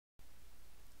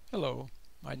Hello,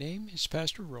 my name is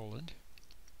Pastor Roland,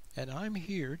 and I'm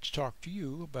here to talk to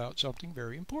you about something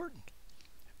very important.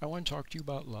 I want to talk to you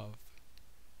about love.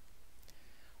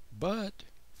 But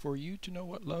for you to know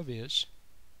what love is,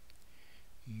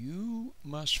 you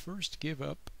must first give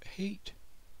up hate.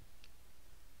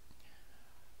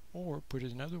 Or, put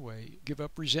it another way, give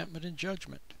up resentment and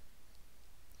judgment.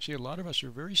 See, a lot of us are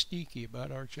very sneaky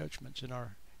about our judgments and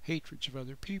our hatreds of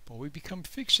other people. We become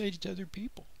fixated to other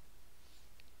people,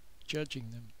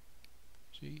 judging them,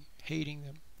 see, hating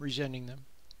them, resenting them.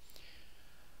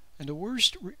 And the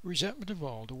worst resentment of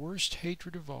all, the worst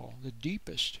hatred of all, the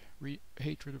deepest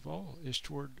hatred of all is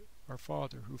toward our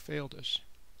Father who failed us.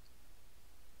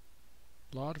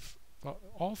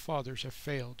 All fathers have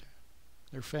failed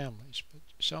their families, but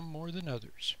some more than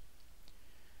others.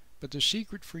 But the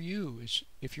secret for you is,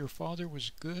 if your father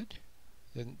was good,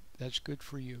 then that's good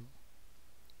for you.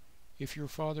 If your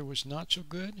father was not so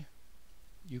good,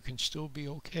 you can still be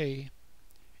okay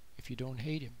if you don't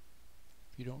hate him,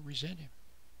 if you don't resent him.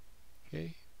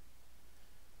 Okay?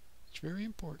 It's very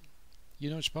important. You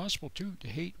know, it's possible too to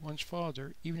hate one's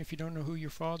father even if you don't know who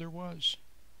your father was.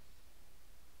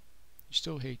 You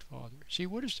still hate father. See,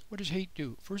 what does hate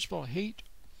do? First of all, hate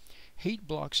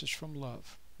blocks us from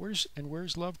love.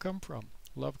 Where's love come from?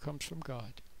 Love comes from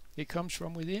God. It comes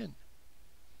from within.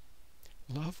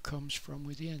 Love comes from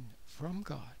within, from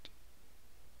God.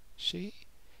 See?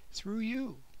 Through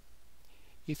you.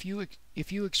 If you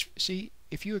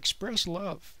express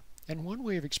love, and one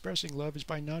way of expressing love is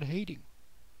by not hating.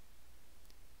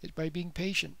 It's by being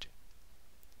patient.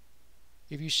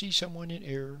 If you see someone in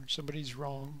error, somebody's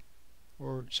wrong,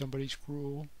 or somebody's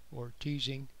cruel or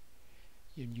teasing,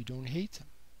 and you don't hate them.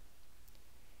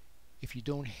 If you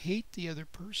don't hate the other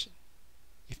person,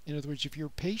 in other words, if you're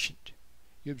patient,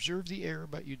 you observe the error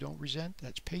but you don't resent,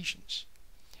 that's patience.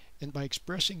 And by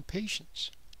expressing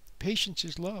patience, patience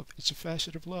is love. It's a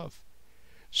facet of love.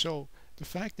 So the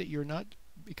fact that you're not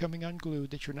becoming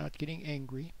unglued, that you're not getting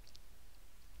angry,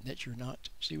 that you're not,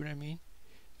 see what I mean?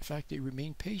 The fact that you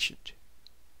remain patient.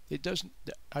 It doesn't,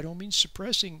 I don't mean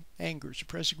suppressing anger,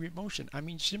 suppressing emotion. I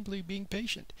mean simply being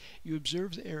patient. You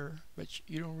observe the error, but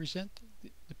you don't resent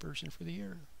the person for the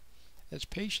error. That's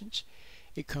patience.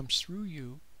 It comes through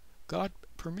you. God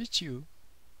permits you.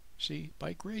 See,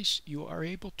 by grace, you are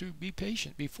able to be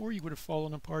patient. Before, you would have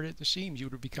fallen apart at the seams. You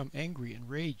would have become angry,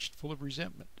 enraged, full of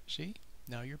resentment. See?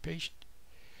 Now you're patient.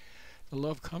 The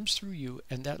love comes through you,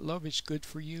 and that love is good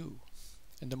for you.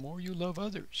 And the more you love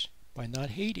others, by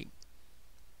not hating,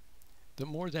 the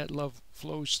more that love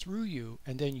flows through you,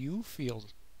 and then you feel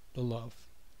the love.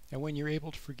 And when you're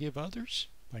able to forgive others,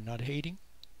 by not hating,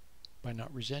 by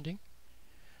not resenting,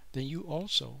 then you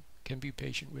also can be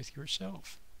patient with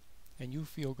yourself. And you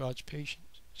feel God's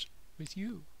patience with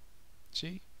you.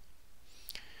 See?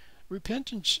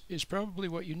 Repentance is probably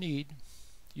what you need.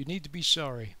 You need to be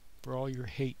sorry for all your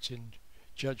hates and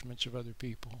judgments of other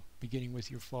people, beginning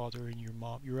with your father and your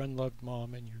mom, your unloved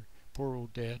mom and your poor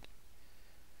old dad,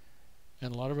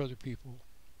 and a lot of other people.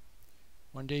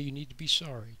 One day you need to be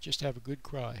sorry. Just have a good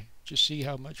cry. Just see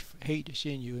how much hate is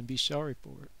in you and be sorry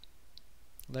for it.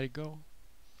 Let it go.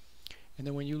 And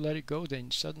then when you let it go,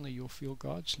 then suddenly you'll feel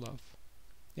God's love.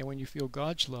 And when you feel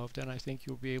God's love, then I think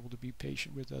you'll be able to be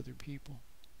patient with other people.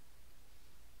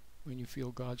 When you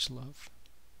feel God's love.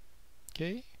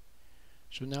 Okay?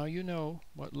 So now you know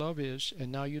what love is,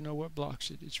 and now you know what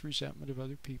blocks it. It's resentment of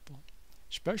other people.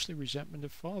 Especially resentment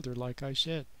of father, like I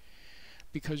said.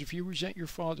 Because if you resent your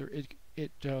father,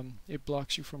 it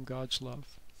blocks you from God's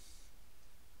love.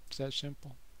 It's that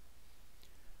simple.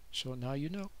 So now you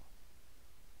know.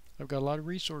 I've got a lot of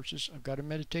resources. I've got a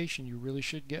meditation you really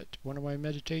should get. One of my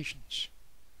meditations.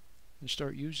 And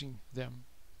start using them.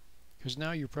 Because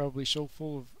now you're probably so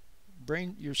full of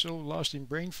you're so lost in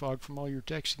brain fog from all your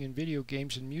texting and video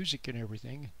games and music and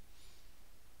everything.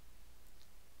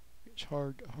 It's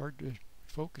hard to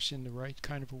focus in the right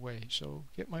kind of a way. So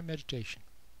get my meditation.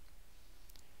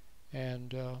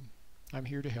 And I'm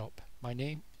here to help. My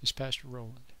name is Pastor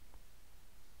Roland.